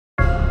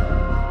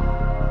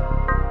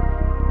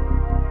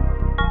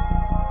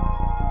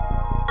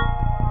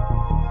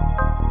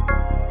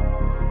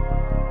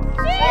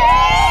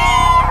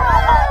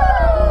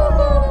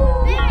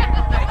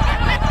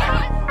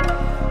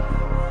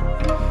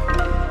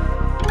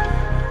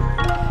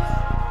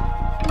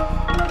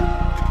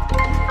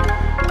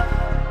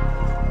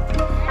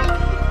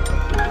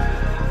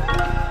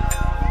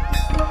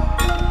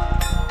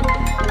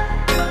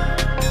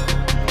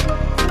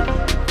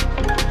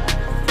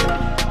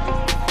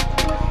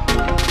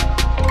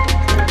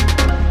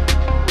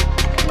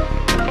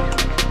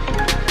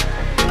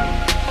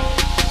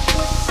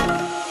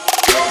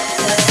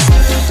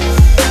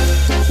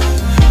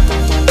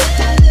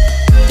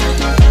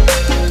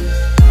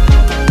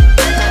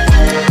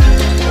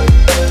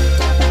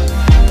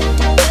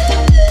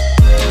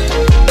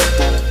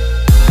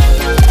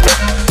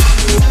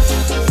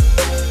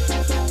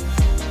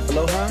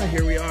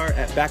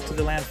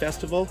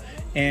festival,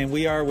 and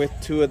we are with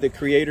two of the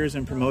creators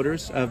and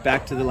promoters of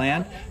Back to the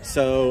Land.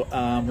 So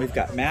we've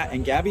got Matt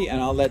and Gabby,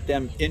 and I'll let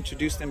them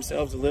introduce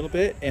themselves a little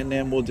bit, and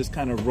then we'll just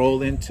kind of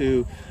roll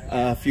into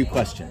a few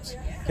questions.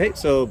 Okay,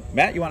 so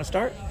Matt, you want to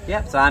start?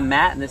 Yep, so I'm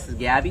Matt and this is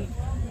Gabby.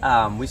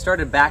 We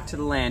started Back to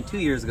the Land 2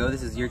 years ago.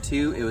 This is year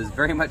 2. It was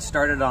very much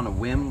started on a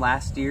whim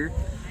last year.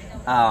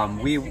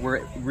 We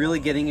were really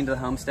getting into the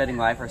homesteading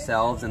life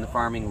ourselves and the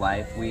farming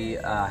life. We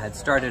had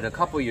started a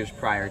couple years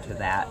prior to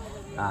that.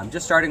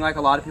 Just starting like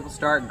a lot of people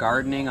start,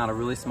 gardening on a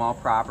really small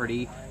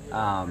property.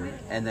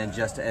 And then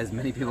just as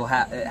many people,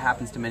 it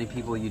happens to many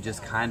people, you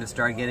just kind of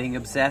start getting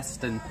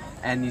obsessed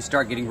and you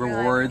start getting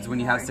rewards when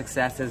you have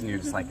successes, and you're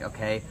just like,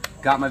 okay,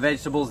 got my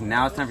vegetables, and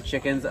now it's time for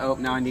chickens. Oh,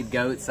 now I need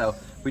goats. So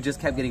we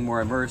just kept getting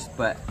more immersed.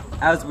 But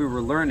as we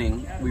were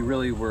learning, we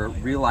really were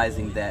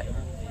realizing that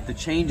the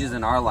changes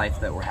in our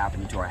life that were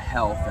happening to our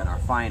health and our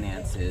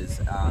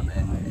finances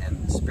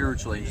and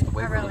spiritually, just the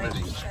way we're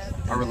living,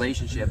 our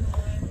relationship,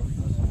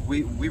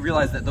 we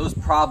realized that those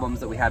problems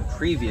that we had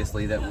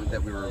previously,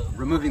 that we were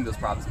removing those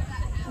problems,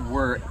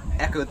 were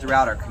echoed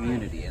throughout our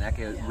community and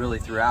echoed really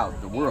throughout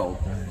the world.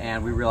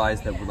 And we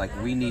realized that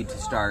we need to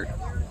start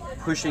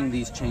pushing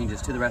these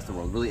changes to the rest of the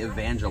world, really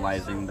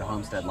evangelizing the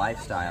homestead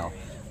lifestyle.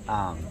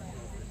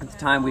 At the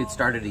time, we had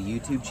started a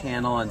YouTube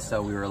channel, and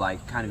so we were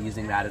kind of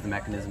using that as a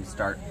mechanism to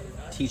start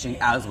teaching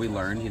as we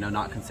learned,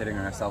 not considering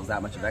ourselves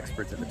that much of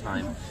experts at the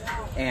time.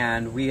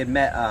 And we had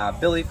met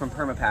Billy from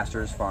Perma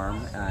Pastures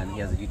farm, and he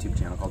has a YouTube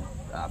channel called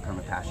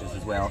Perma Pastures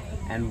as well.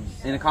 And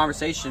in a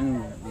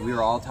conversation, we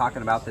were all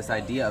talking about this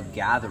idea of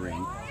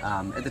gathering.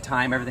 At the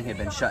time, everything had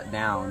been shut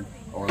down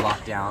or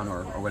locked down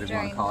or whatever you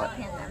want to call it.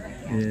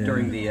 Yeah.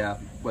 During the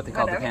what they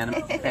call the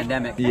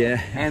pandemic. Yeah.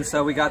 And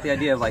so we got the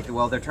idea of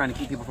well, they're trying to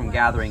keep people from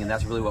gathering, and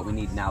that's really what we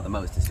need now the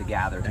most, is to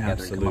gather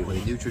together and come up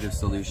with nutritive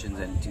solutions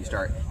and to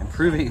start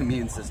improving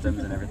immune systems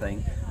and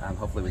everything.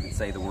 Hopefully we can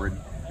say the word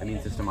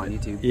immune system on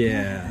YouTube.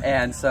 Yeah.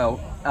 And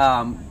so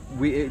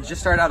it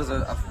just started out as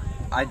a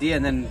idea,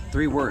 and then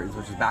 3 words,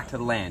 which was Back to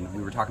the Land.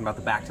 We were talking about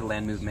the Back to the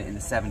Land movement in the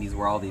 70s,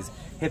 where all these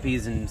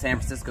hippies in San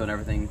Francisco and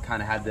everything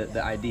kind of had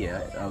the idea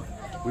of,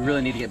 we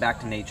really need to get back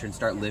to nature and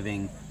start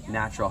living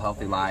natural,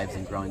 healthy lives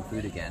and growing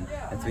food again.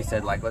 And so we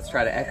said, let's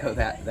try to echo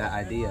that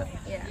idea.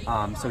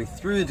 Yeah. So we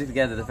threw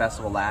together the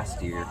festival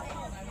last year.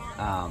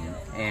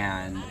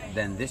 And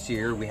then this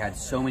year we had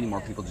so many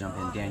more people jump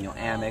in. Daniel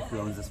Amick, who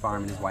owns this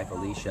farm, and his wife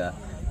Alisha,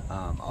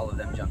 all of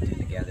them jumped in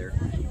together.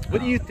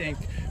 What do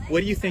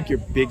you think your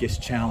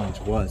biggest challenge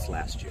was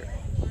last year?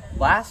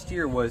 Last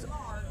year was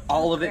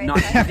all of it.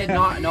 Did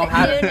not know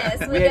how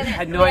to. We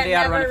had no idea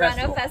how to run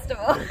a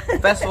festival.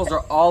 Festivals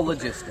are all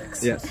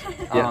logistics. Yes.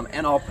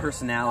 And all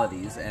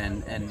personalities,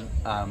 and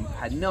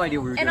had no idea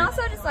what we were doing. And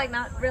also just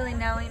not really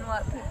knowing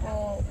what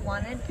people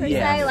wanted per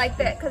se,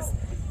 because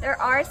there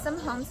are some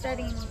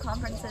homesteading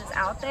conferences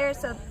out there,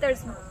 so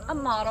there's a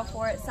model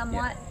for it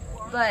somewhat,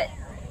 but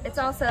it's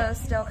also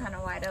still kind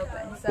of wide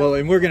open. So. Well,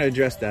 and we're going to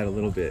address that a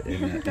little bit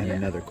in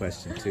another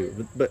question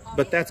too.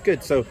 But that's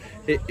good. So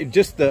it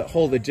just the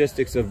whole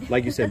logistics of,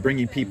 like you said,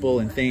 bringing people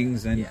and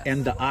things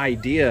and the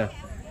idea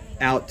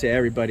out to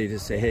everybody to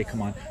say, hey,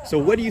 come on. So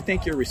what do you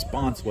think your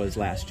response was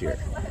last year?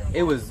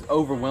 It was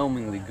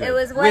overwhelmingly good. It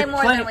was way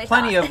more than we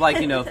plenty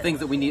thought. of things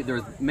that we need. There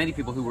was many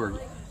people who were,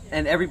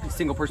 and every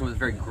single person was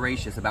very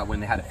gracious about when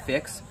they had a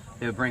fix.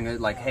 They would bring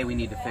hey, we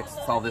need to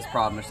solve this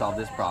problem or solve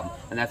this problem.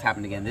 And that's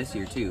happened again this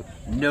year too.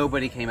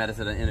 Nobody came at us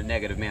in a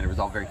negative manner. It was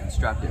all very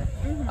constructive.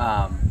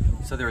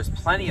 So there was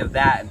plenty of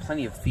that and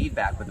plenty of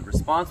feedback, but the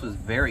response was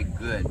very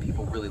good.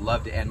 People really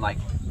loved it. And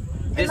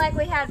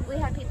we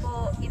had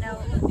people,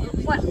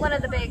 one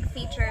of the big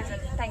features,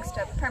 and thanks to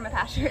Perma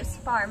Pastures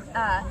farm,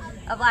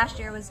 of last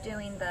year was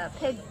doing the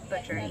pig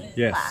butchery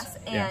class.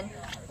 And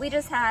we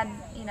just had,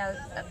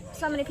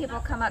 so many people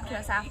come up to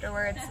us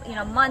afterwards,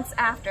 months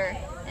after,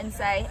 and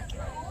say,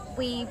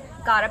 we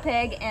got a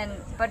pig and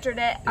butchered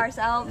it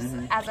ourselves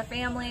as a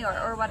family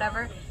or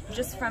whatever,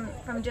 just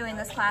from doing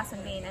this class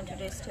and being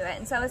introduced to it.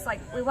 And so it's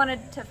we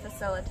wanted to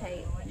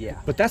facilitate. Yeah.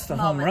 But that's the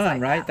home run,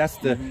 right? That's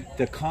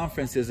the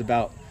conference is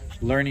about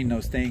learning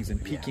those things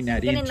and piquing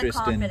that interest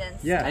and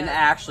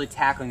actually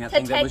tackling that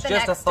thing that was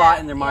just a thought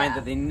in their mind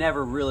that they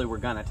never really were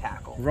gonna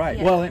tackle. Right.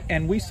 Yeah. Well,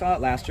 and we saw it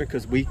last year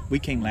because we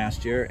came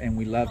last year and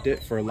we loved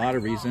it for a lot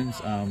of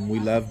reasons. We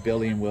love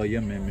Billy and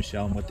William and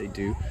Michelle and what they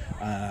do.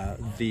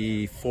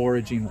 The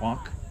foraging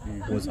walk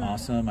was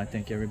awesome. I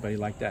think everybody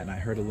liked that, and I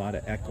heard a lot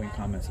of echoing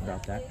comments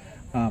about that.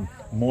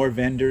 More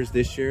vendors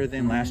this year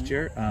than last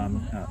year,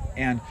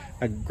 and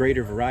a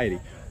greater variety.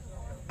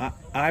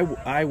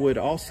 I would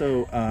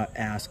also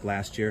ask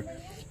last year,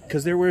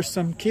 because there were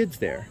some kids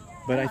there,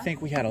 but I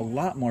think we had a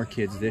lot more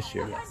kids this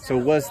year. So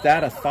was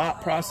that a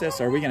thought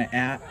process? Are we going to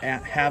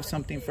have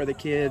something for the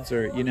kids,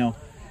 or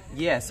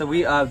Yeah, so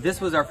we this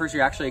was our first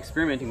year actually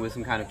experimenting with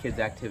some kind of kids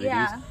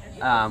activities.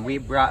 We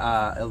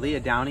brought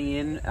Aaliyah Downey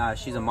in.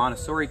 She's a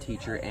Montessori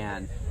teacher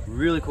and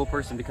really cool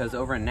person, because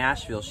over in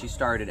Nashville she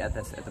started at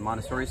the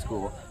Montessori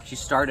school. She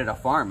started a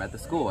farm at the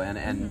school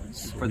and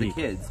for the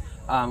kids.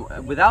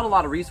 without a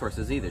lot of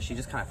resources either. She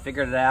just kind of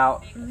figured it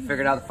out,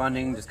 figured out the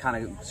funding, just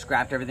kind of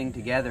scrapped everything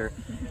together.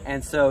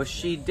 And so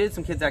she did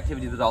some kids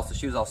activities, but also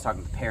she was also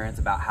talking to parents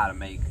about how to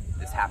make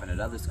this happen at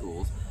other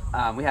schools.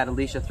 We had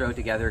Alisha throw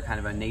together kind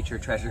of a nature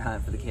treasure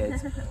hunt for the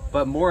kids,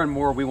 but more and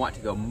more we want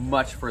to go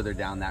much further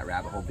down that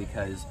rabbit hole,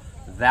 because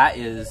that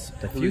is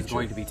who's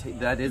going to be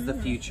that is the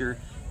future,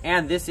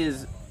 and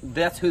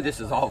that's who this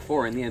is all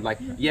for in the end. Like,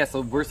 yes,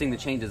 we're seeing the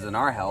changes in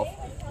our health,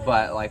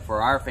 but like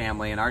for our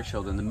family and our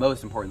children, the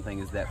most important thing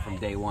is that from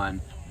day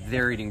one,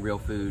 they're eating real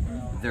food,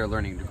 they're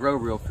learning to grow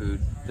real food,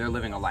 they're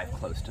living a life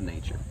close to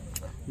nature.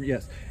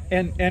 Yes,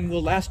 and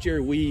well, last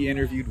year we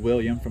interviewed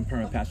William from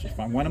Perma Pastures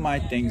Farm. One of my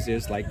things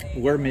is, like,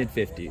 we're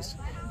mid-50s,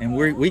 and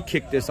we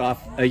kicked this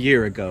off a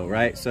year ago,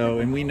 right? So,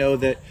 and we know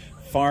that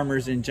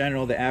farmers in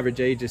general, the average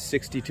age is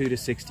 62 to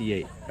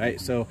 68, right?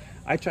 So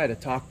I try to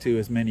talk to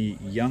as many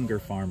younger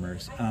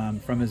farmers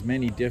from as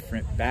many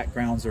different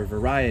backgrounds or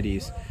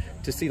varieties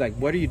to see, like,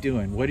 what are you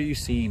doing? What are you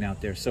seeing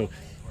out there? So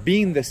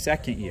being the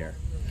second year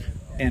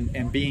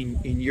and being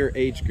in your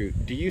age group,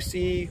 do you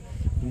see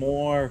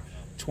more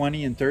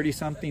 20 and 30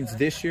 somethings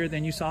this year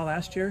than you saw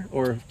last year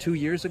or 2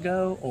 years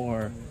ago?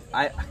 Or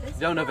I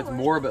don't know if it's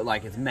more, but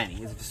like it's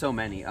many. It's so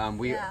many.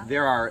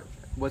 There are,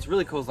 what's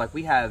really cool is, like,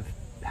 we have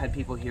had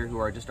people here who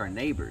are just our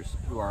neighbors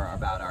who are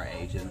about our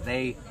age,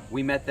 and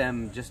we met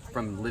them just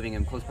from living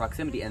in close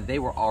proximity, and they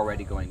were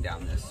already going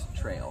down this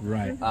trail.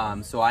 Right.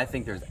 So I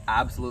think there's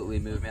absolutely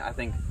movement. I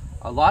think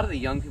a lot of the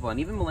young people, and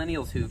even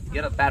millennials who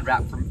get a bad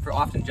rap for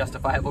often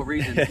justifiable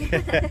reasons,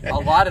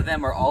 a lot of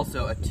them are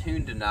also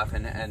attuned enough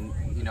and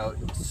you know,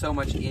 so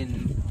much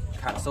in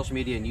kind of social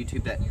media and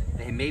YouTube that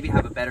they maybe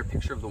have a better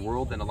picture of the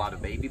world than a lot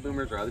of baby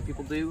boomers or other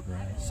people do.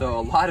 Right. So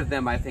a lot of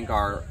them, I think,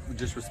 are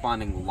just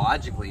responding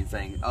logically and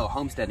saying, oh,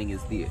 homesteading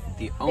is the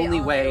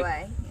only way.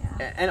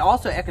 Yeah. And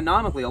also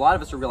economically, a lot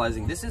of us are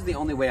realizing this is the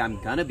only way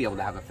I'm gonna be able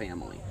to have a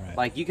family. Right.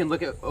 Like, you can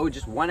look at,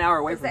 just 1 hour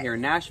away from here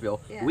in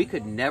Nashville, we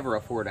could never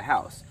afford a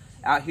house.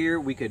 Out here,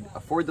 we could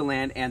afford the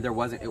land, and it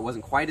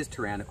wasn't quite as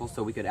tyrannical,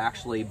 so we could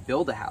actually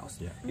build a house.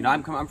 Yeah. You know,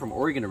 I'm from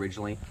Oregon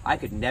originally. I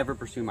could never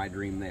pursue my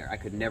dream there. I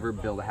could never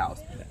build a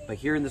house. Yeah. But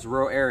here in this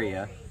rural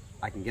area,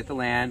 I can get the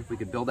land, we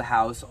could build a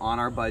house on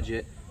our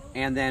budget,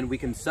 and then we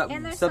can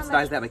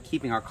subsidize that by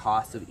keeping our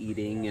costs of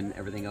eating and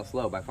everything else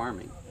low by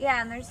farming.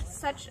 Yeah, and there's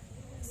such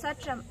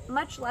a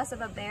much less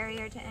of a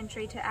barrier to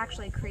entry to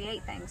actually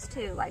create things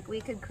too. Like, we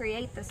could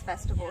create this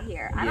festival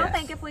here. I don't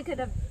think if we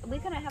couldn't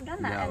have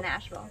done that in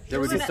Nashville.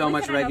 There would be so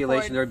much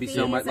regulation. There would be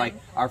so much, like,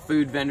 our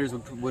food vendors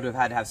would have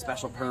had to have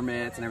special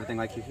permits and everything.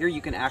 Like, here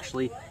you can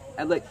actually,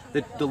 and like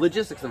the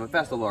logistics of a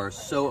festival are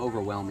so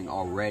overwhelming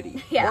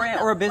already.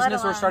 Yeah. Or a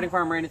business or a starting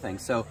farm or anything.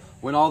 So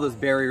when all those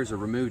barriers are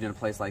removed in a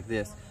place like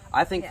this,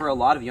 I think for a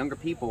lot of younger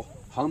people,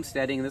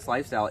 homesteading and this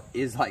lifestyle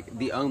is like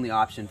the only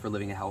option for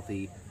living a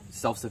healthy,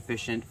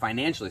 self-sufficient,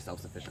 financially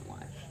self-sufficient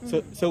life.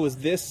 So was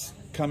this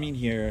coming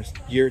here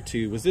year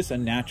two, was this a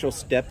natural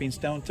stepping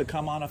stone to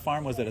come on a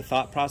farm? Was it a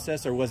thought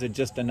process, or was it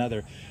just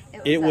another,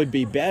 it would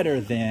be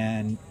better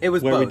than where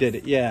both. We did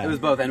it? Yeah. It was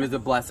both, and it was a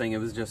blessing. It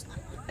was just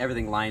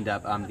everything lined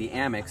up. The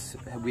Amicks,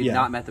 we had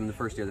not met them the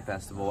first year of the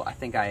festival. I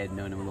think I had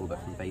known him a little bit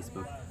from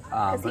Facebook.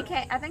 Because he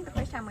came, I think the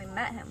first time we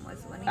met him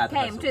was when he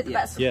came to the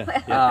festival.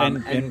 Yeah.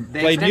 And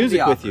played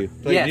music with you.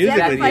 Played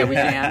music with you.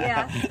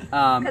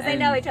 Because they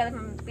know each other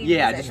from being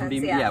musicians. Just from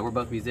being, we're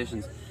both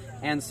musicians.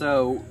 And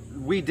so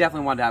we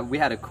definitely wanted to have, we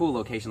had a cool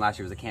location last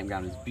year. It was a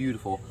campground. It was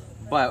beautiful.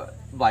 But,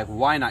 like,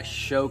 why not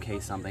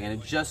showcase something? And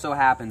it just so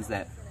happens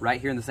that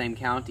right here in the same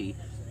county,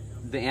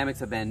 the Amicks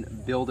have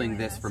been building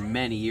this for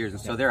many years.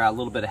 And so they're a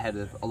little bit ahead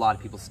of a lot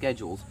of people's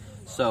schedules.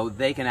 So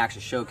they can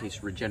actually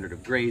showcase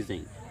regenerative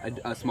grazing,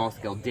 a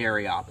small-scale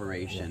dairy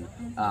operation,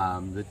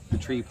 the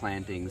tree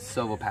plantings,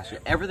 silvopasture.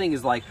 Everything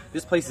is like,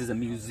 this place is a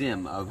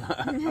museum of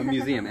a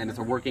museum, and it's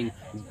a working,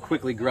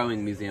 quickly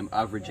growing museum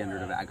of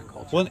regenerative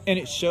agriculture. Well, and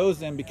it shows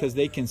them because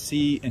they can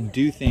see and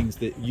do things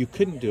that you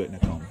couldn't do at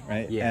Nacoma,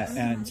 right? Yes.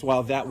 And so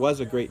while that was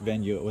a great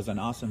venue, it was an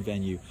awesome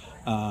venue.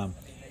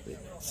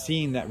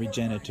 Seeing that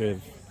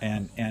regenerative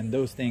and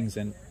those things,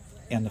 and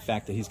the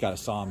fact that he's got a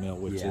sawmill,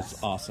 which is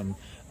awesome.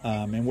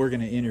 And we're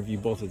going to interview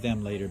both of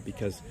them later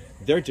because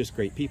they're just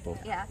great people.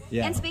 Yeah.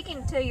 And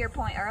speaking to your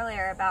point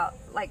earlier about,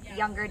 like,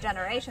 younger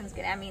generations,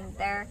 I mean,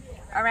 they're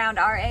around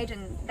our age,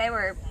 and they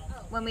were,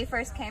 when we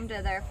first came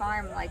to their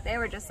farm, like, they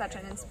were just such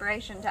an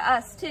inspiration to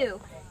us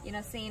too. You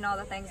know, seeing all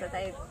the things that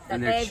they've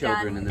done,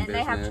 and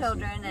they have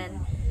children,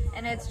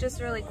 and it's just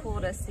really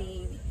cool to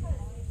see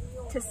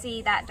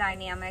that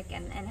dynamic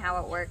and how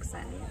it works,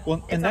 and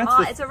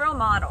it's a real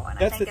model. And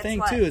that's I think the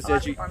thing too, is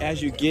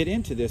as you get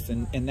into this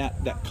and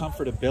that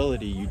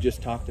comfortability you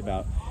just talked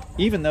about,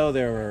 even though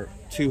there were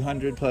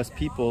 200 plus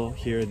people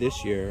here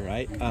this year,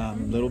 right?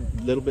 Little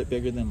bit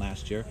bigger than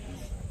last year.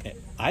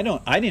 I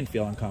didn't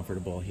feel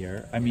uncomfortable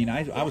here. I mean,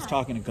 I was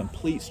talking to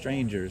complete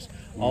strangers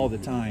all the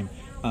time,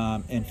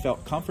 and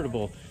felt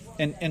comfortable.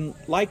 And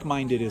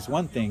like-minded is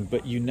one thing,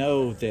 but you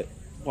know that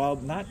while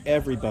not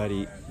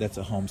everybody that's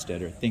a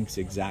homesteader thinks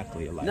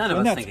exactly alike. None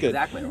of us think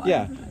exactly alike.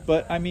 Yeah,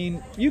 but I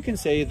mean, you can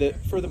say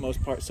that for the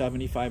most part,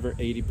 75 or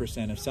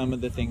 80% of some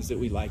of the things that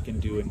we like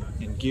and do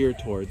and gear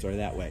towards are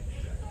that way.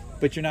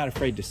 But you're not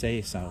afraid to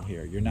say so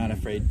here. You're not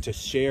afraid to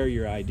share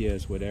your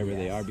ideas, whatever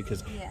they are,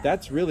 because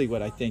that's really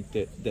what I think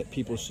that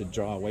people should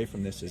draw away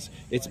from this is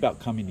it's about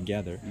coming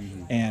together.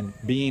 And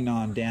being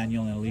on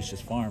Daniel and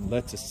Alisha's farm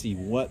lets us see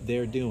what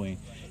they're doing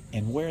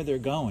and where they're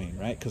going,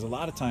 right? Because a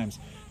lot of times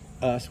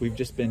we've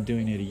just been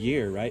doing it a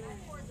year, right?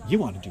 You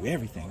want to do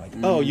everything. Like,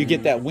 oh, you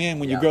get that win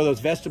when you grow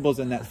those vegetables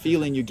and that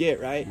feeling you get,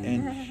 right?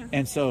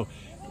 And so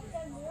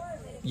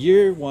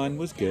year 1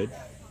 was good.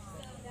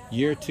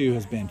 Year 2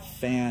 has been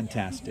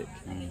fantastic.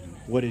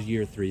 What does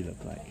year 3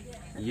 look like?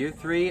 Year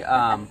 3,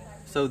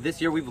 so this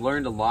year we've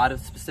learned a lot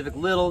of specific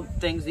little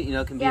things that, you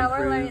know, can be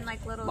improved. We're learning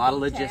like little a lot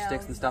of details.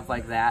 logistics and stuff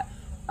like that.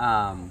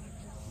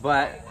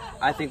 But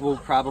I think we'll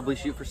probably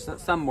shoot for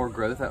some more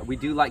growth. We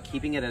do like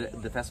keeping it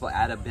at the festival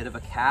at a bit of a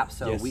cap,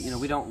 so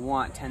we don't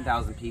want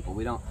 10,000 people.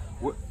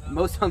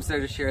 Most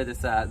homesteaders share this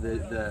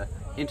the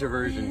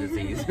introversion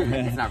disease.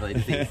 It's not really a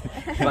disease,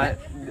 but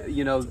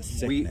you know,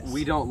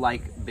 we don't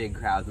like big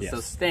crowds, and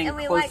so staying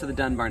close to the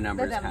Dunbar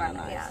number is kind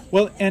of nice.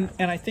 Well, and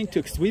I think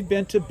too, because we've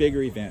been to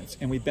bigger events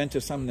and we've been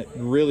to some that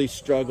really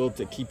struggled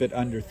to keep it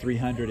under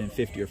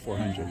 350 or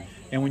 400.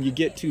 And when you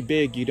get too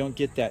big, you don't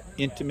get that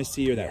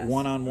intimacy or that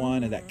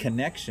one-on-one or that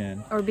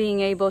connection. Or being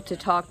able to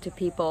talk to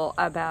people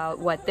about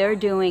what they're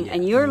doing,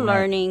 and you're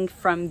learning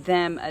from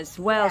them as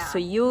well. So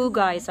you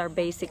guys are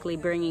basically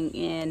bringing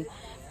in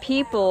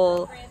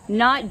people,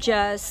 not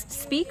just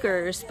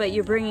speakers, but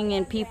you're bringing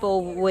in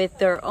people with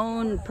their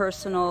own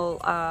personal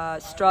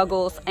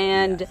struggles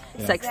and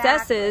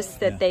successes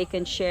that they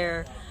can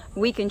share.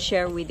 We can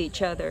share with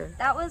each other.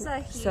 That was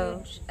a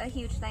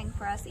huge thing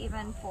for us,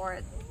 even for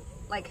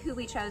like who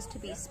we chose to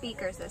be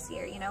speakers this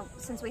year. You know,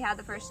 since we had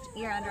the first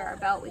year under our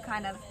belt, we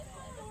kind of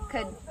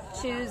could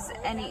choose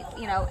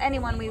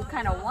anyone we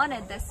kind of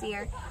wanted this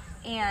year,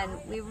 and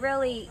we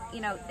really, you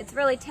know, it's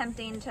really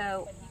tempting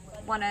to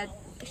want to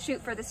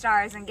shoot for the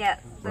stars and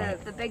get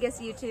the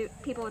biggest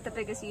people with the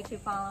biggest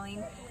YouTube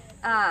following.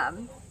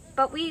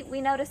 But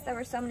we noticed there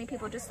were so many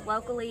people just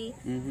locally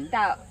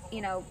that, you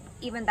know,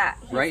 even that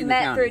he's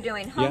met through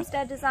doing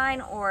homestead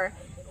design, or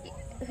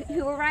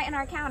who were right in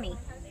our county,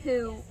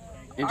 who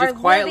and just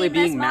quietly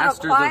being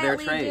masters of their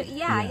trade.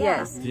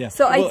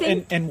 So I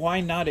think, and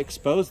why not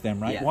expose them,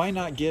 right? Why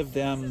not give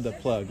them the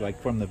plug, like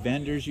from the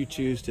vendors you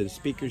choose to the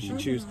speakers you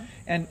choose,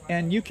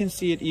 and you can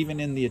see it even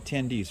in the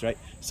attendees, right?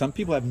 Some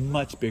people have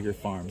much bigger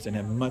farms and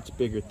have much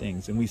bigger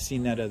things, and we've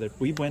seen that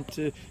we went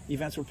to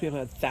events where people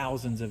had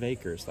thousands of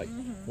acres. Like,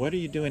 what are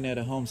you doing at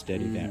a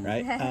homestead event,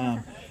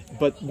 right?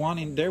 But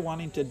they're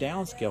wanting to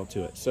downscale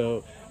to it.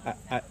 So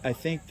I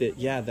think that,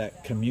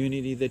 that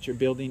community that you're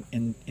building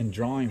and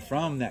drawing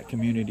from that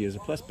community is a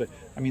plus. But,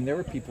 I mean, there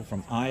were people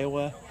from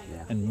Iowa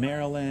and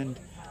Maryland,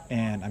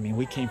 and, I mean,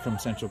 we came from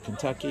central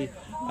Kentucky.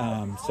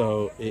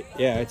 So,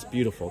 it's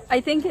beautiful. I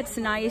think it's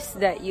nice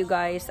that you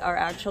guys are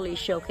actually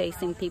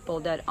showcasing people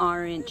that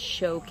aren't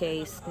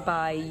showcased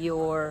by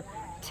your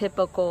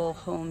typical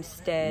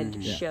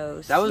homestead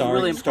shows. That was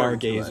really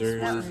important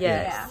stargazers.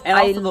 And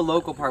also the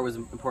local part was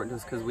important to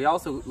us, because we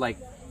also, like,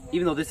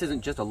 even though this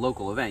isn't just a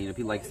local event, you know,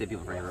 people like to say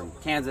people from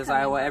Kansas,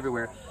 Iowa,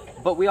 everywhere,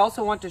 but we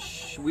also want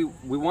to we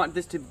want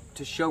this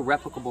to show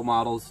replicable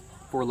models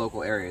for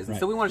local areas. And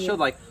so we want to show,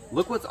 like,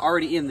 look what's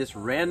already in this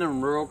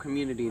random rural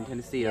community in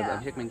Tennessee of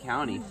Hickman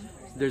County.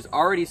 There's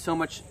already so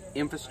much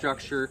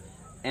infrastructure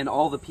and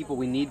all the people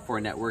we need for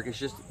a network. It's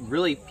just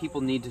really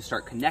people need to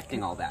start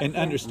connecting all that. And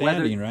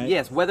understanding, right?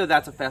 Yes, whether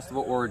that's a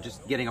festival or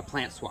just getting a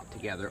plant swap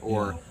together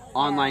or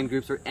online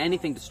groups or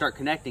anything to start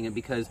connecting it,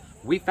 because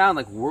we found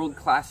like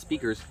world-class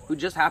speakers who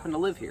just happen to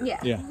live here.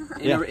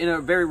 In a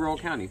very rural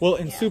county. Well,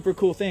 and super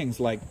cool things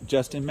like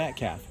Justin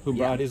Metcalf, who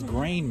brought his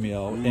grain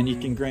mill, and you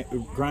can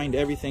grind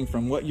everything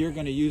from what you're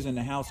going to use in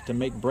the house to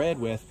make bread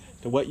with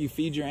to what you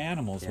feed your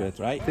animals with,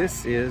 right?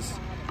 This is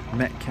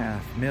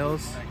Metcalf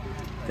Mills.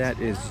 That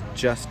is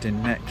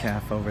Justin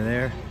Metcalf over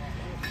there.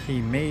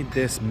 He made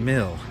this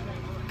mill,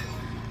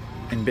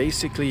 and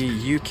basically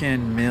you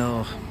can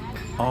mill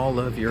all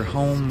of your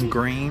home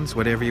grains,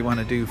 whatever you want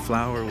to do,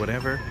 flour,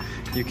 whatever.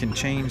 You can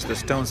change the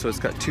stone, so it's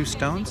got 2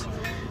 stones.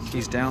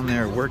 He's down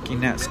there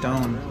working that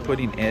stone,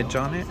 putting edge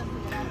on it.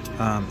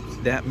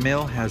 That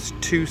mill has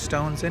 2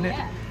 stones in it,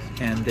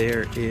 and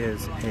there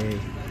is a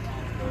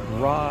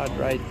rod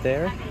right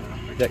there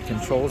that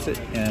controls it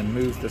and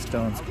moves the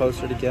stones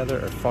closer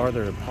together or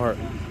farther apart,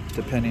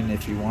 depending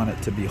if you want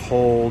it to be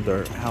whole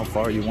or how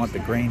far you want the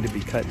grain to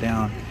be cut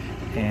down.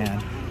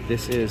 And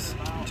this is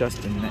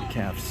Justin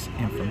Metcalf's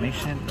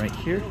information right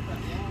here.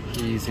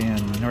 He's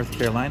in North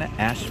Carolina,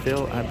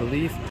 Asheville, I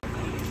believe.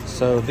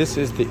 So this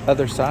is the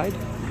other side,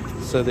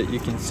 so that you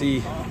can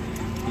see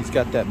he's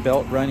got that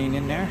belt running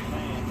in there,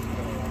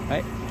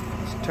 right?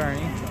 It's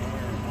turning.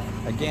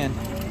 Again,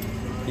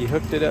 he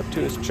hooked it up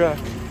to his truck.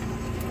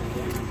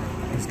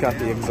 He's got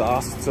the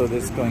exhaust, so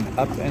this is going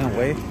up and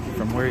away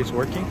from where he's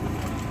working.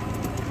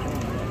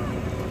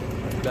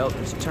 belt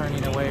is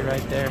turning away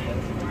right there,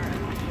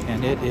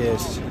 and it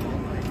is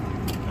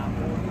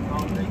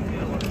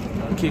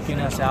kicking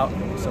us out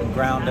some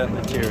ground up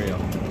material.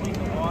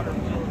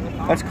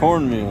 That's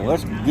cornmeal.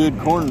 That's good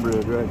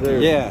cornbread right there.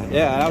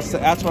 Yeah,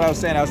 that's what I was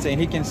saying. I was saying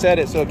he can set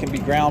it so it can be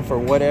ground for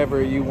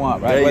whatever you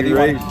want, right? Whether you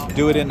want to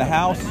do it in the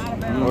house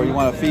or you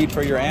want to feed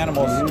for your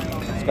animals.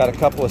 It's got a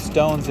couple of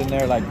stones in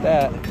there like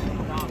that,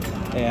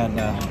 and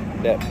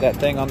that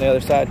thing on the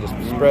other side just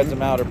spreads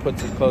them out or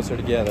puts it closer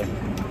together.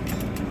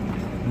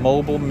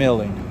 Mobile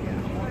milling.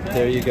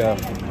 There you go.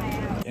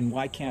 And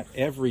why can't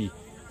every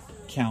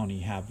county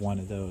have one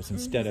of those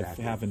instead of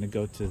having to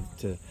go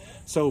to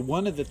so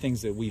one of the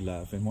things that we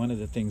love, and one of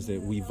the things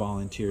that we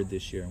volunteered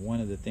this year, and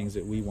one of the things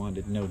that we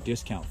wanted no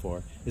discount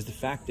for, is the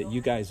fact that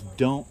you guys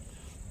don't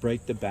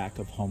break the back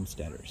of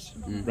homesteaders,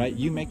 right?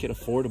 You make it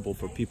affordable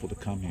for people to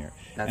come here.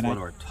 That's one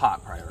of our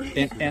top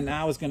priorities. And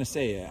I was going to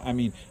say, I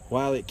mean,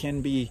 while it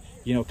can be,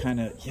 you know, kind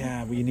of,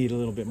 yeah, we need a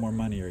little bit more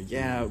money, or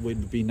yeah, it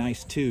would be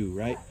nice too,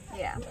 right?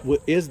 Yeah.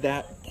 Is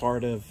that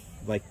part of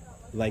like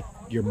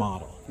your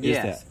model?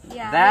 Yes.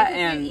 Yeah. That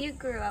and you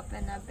grew up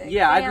in a big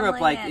family. I grew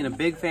up like in a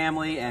big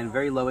family and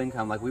very low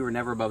income. Like we were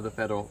never above the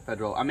federal.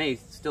 I may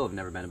still have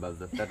never been above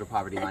the federal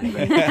poverty line,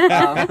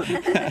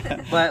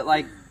 but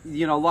like,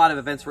 you know, a lot of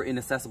events were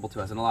inaccessible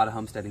to us, and a lot of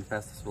homesteading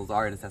festivals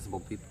are inaccessible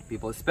to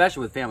people,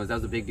 especially with families. That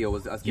was a big deal,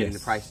 was us getting the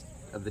price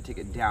of the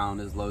ticket down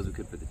as low as we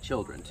could for the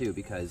children too,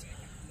 because,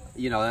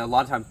 you know, a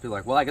lot of times people are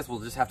like, well, I guess we'll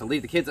just have to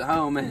leave the kids at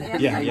home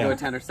and go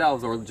attend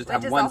ourselves, or just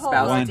have one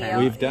spouse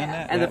attend. We've done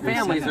that. And the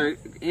families are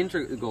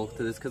integral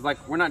to this, because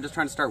like we're not just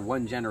trying to start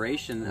one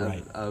generation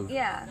of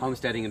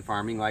homesteading and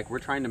farming. Like we're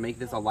trying to make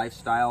this a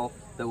lifestyle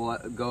that will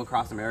go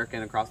across America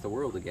and across the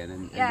world again.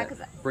 And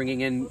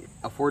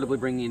affordably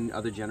bringing in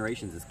other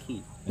generations is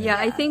key. Yeah,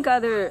 I think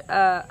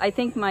I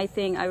think my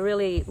thing, I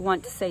really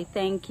want to say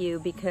thank you,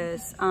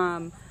 because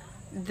I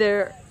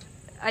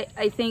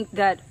think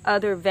that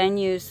other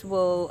venues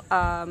will,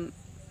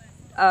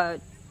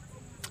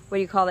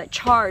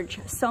 charge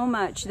so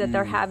much that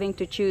they're having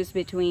to choose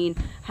between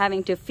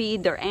having to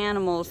feed their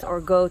animals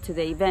or go to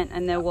the event,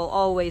 and they will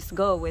always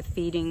go with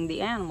feeding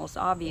the animals,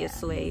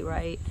 obviously,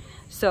 right?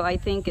 So I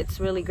think it's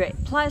really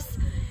great. Plus,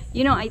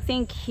 you know, I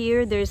think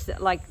here there's,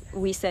 like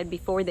we said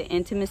before, the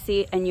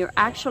intimacy, and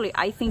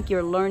I think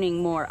you're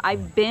learning more.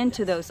 I've been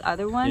to those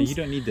other ones. Yeah, you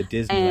don't need the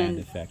Disneyland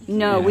effect.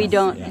 No, we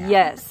don't. Yeah.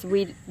 Yes,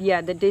 the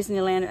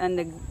Disneyland and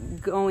the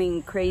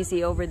going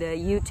crazy over the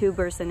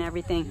YouTubers and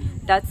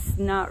everything. That's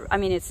not, I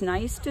mean, it's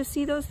nice to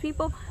see those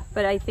people,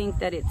 but I think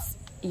that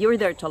you're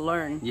there to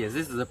learn. Yes,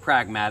 this is a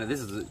pragmatic, this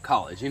is a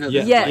college, you know,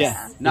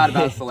 not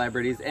about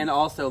celebrities. And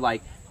also,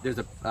 like, there's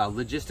a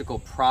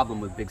logistical problem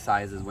with big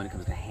sizes when it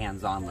comes to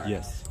hands-on learning.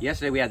 Yes.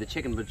 Yesterday we had the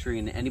chicken butchery,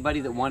 and anybody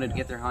that wanted to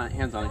get their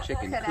hands on a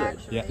chicken could.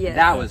 Yeah.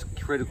 That was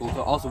critical.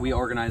 So also we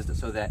organized it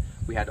so that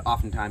we had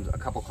oftentimes a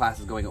couple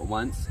classes going at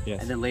once,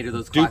 and then later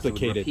those classes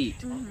would repeat.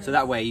 So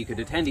that way you could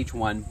attend each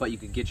one, but you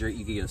could get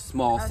a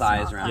small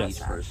size around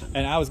each person.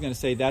 And I was going to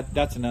say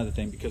that's another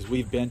thing, because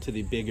we've been to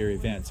the bigger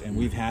events and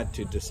we've had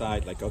to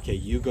decide, like, okay,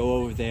 you go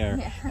over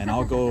there and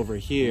I'll go over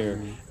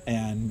here.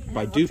 And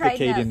by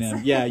duplicating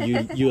them,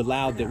 you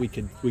allowed that we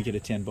could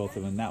attend both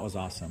of them. That was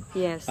awesome.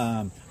 Yes.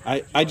 I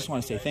just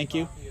want to say thank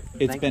you.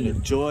 It's been a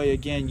joy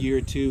again,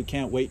 year 2.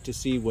 Can't wait to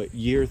see what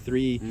year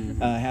 3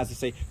 has to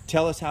say.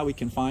 Tell us how we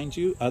can find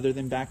you other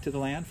than Back to the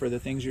Land for the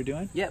things you're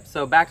doing. Yep.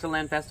 So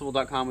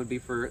backtothelandfestival.com would be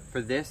for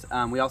this.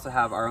 We also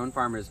have our own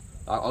farmers.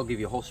 I'll give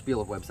you a whole spiel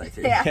of websites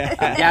here.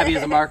 Gabby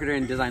is a marketer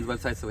and designs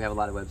websites, so we have a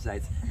lot of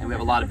websites, and we have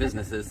a lot of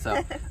businesses,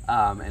 so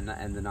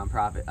and the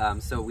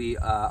nonprofit. So we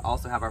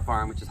also have our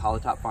farm, which is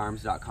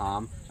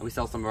hollowtopfarms.com, and we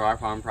sell some of our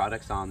farm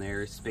products on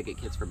there: spigot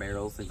kits for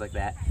barrels, things like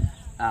that.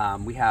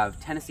 We have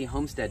Tennessee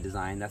Homestead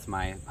Design. That's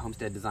my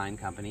homestead design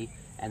company.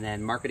 And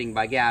then Marketing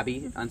by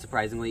Gabby,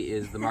 unsurprisingly,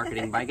 is the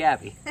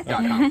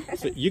marketingbygabby.com.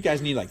 So you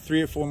guys need like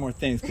 3 or 4 more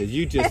things, because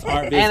you just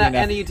aren't busy enough.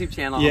 And a YouTube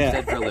channel,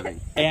 Homestead for a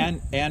Living.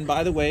 And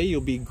by the way,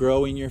 you'll be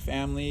growing your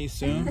family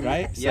soon,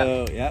 right?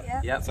 So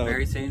so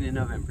very soon in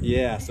November.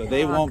 Yeah, so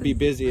they won't be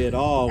busy at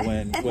all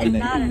when they.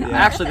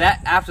 Actually,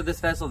 after this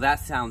festival, that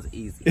sounds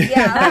easy.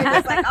 Yeah, we're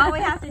just like, all we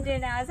have to do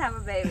now is have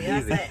a baby.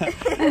 That's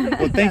it.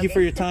 Well, thank you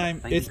for your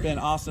time. It's been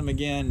awesome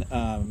again.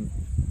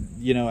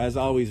 You know, as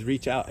always,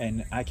 reach out,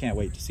 and I can't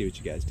wait to see what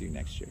you guys do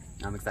next year.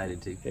 I'm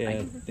excited too.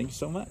 Thank you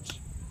so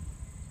much.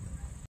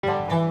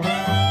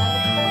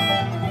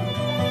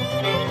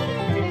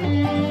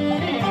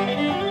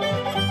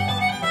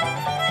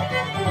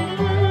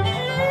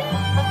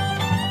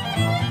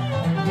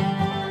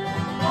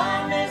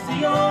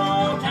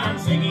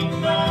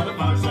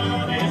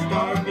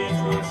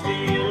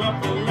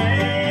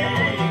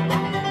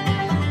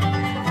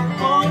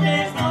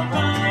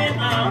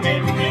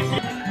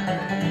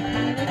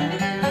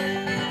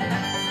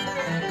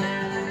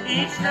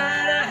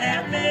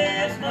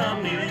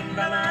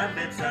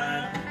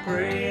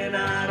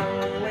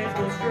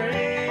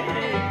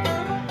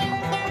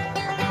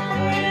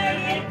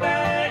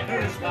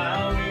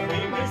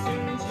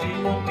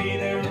 Won't be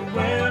there to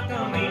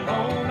welcome me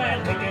home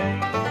at the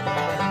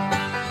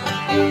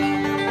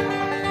gate.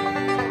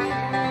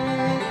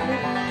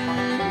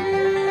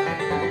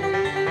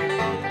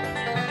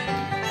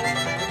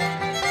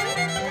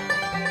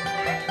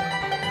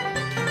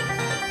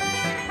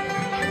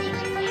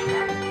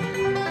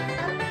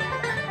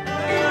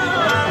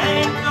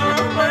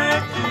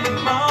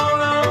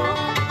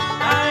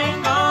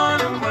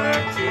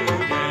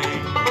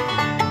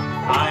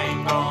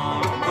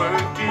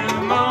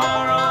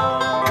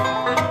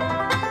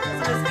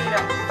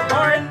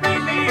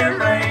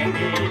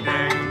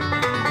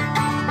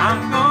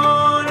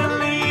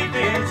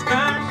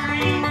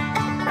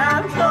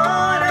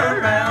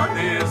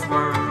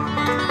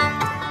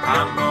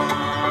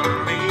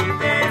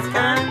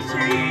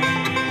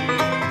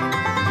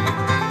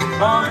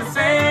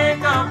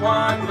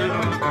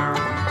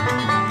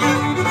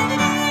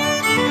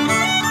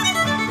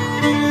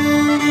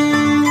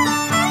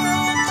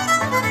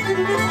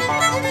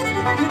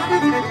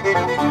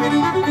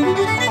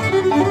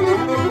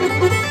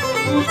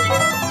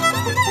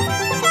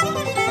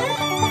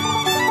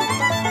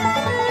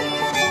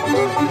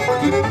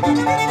 I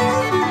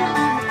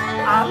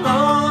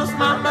love